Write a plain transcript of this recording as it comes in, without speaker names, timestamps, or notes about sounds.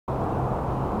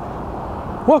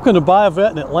Welcome to Buy a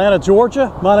Vet in Atlanta,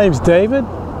 Georgia. My name's David.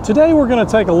 Today we're going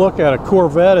to take a look at a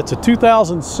Corvette. It's a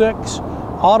 2006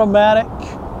 automatic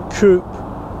coupe.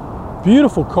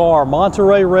 Beautiful car,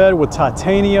 Monterey red with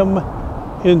titanium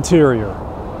interior.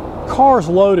 Car's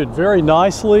loaded very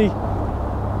nicely.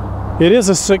 It is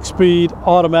a 6-speed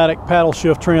automatic paddle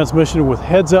shift transmission with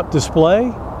heads-up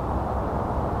display,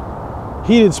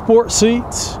 heated sport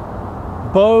seats,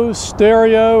 Bose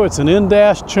stereo. It's an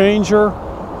in-dash changer.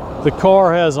 The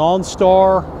car has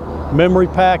OnStar, memory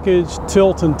package,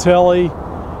 tilt and telly.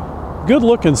 Good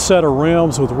looking set of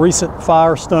rims with recent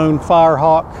Firestone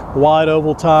Firehawk wide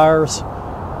oval tires.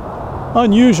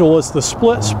 Unusual is the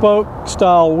split spoke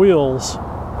style wheels.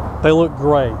 They look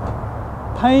great.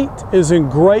 Paint is in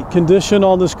great condition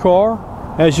on this car.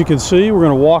 As you can see, we're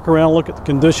going to walk around and look at the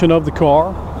condition of the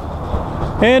car.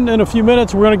 And in a few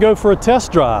minutes, we're going to go for a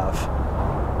test drive.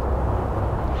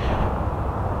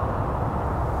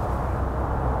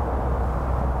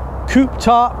 Coupe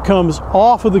top comes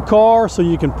off of the car so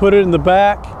you can put it in the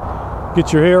back,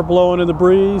 get your hair blowing in the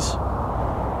breeze.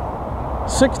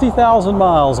 60,000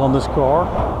 miles on this car.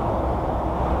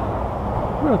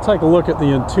 We're going to take a look at the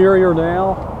interior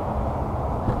now.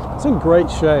 It's in great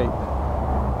shape.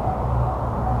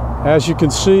 As you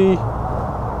can see,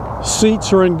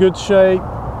 seats are in good shape.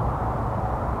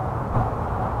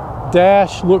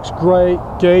 Dash looks great.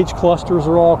 Gauge clusters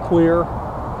are all clear.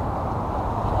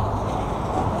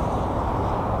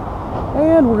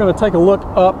 And we're going to take a look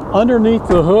up underneath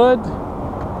the hood.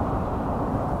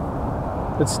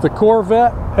 It's the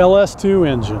Corvette LS2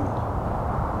 engine.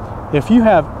 If you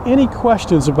have any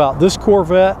questions about this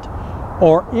Corvette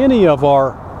or any of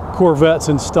our Corvettes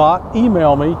in stock,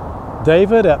 email me,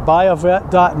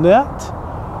 david@buyavet.net,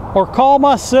 or call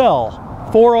my cell,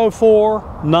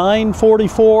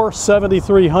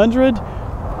 404-944-7300.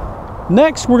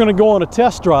 Next, we're going to go on a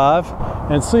test drive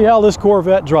and see how this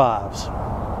Corvette drives.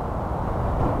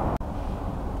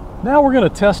 Now we're going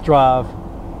to test drive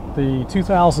the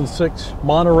 2006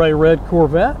 Monterey red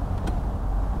Corvette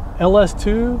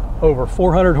LS2, over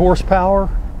 400 horsepower,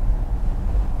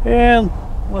 and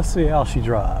let's see how she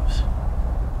drives.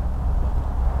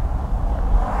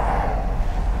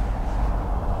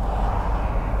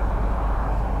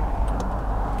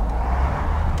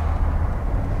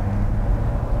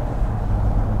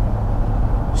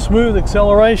 Smooth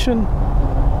acceleration,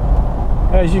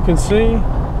 as you can see.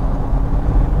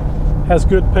 Has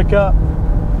good pickup,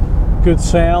 good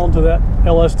sound to that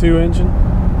LS2 engine.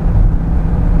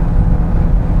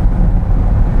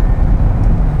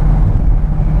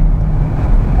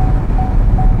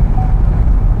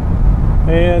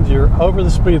 And you're over the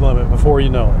speed limit before you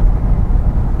know it.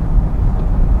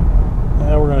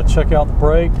 Now we're going to check out the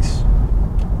brakes.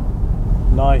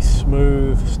 Nice,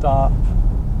 smooth stop.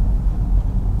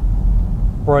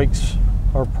 Brakes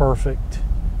are perfect.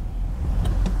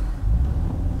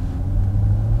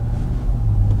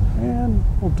 And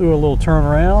we'll do a little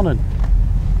turnaround, and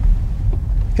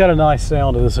it's got a nice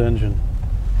sound to this engine.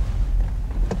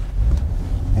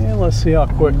 And let's see how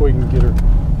quick we can get her.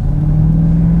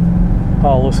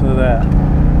 Oh, listen to that.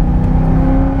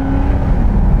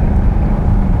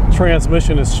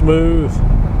 Transmission is smooth.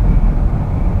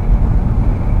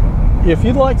 If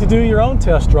you'd like to do your own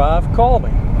test drive, call me,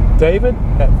 David,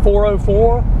 at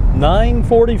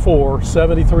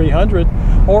 404-944-7300,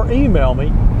 or email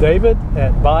me,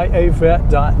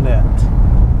 david@buyavet.net.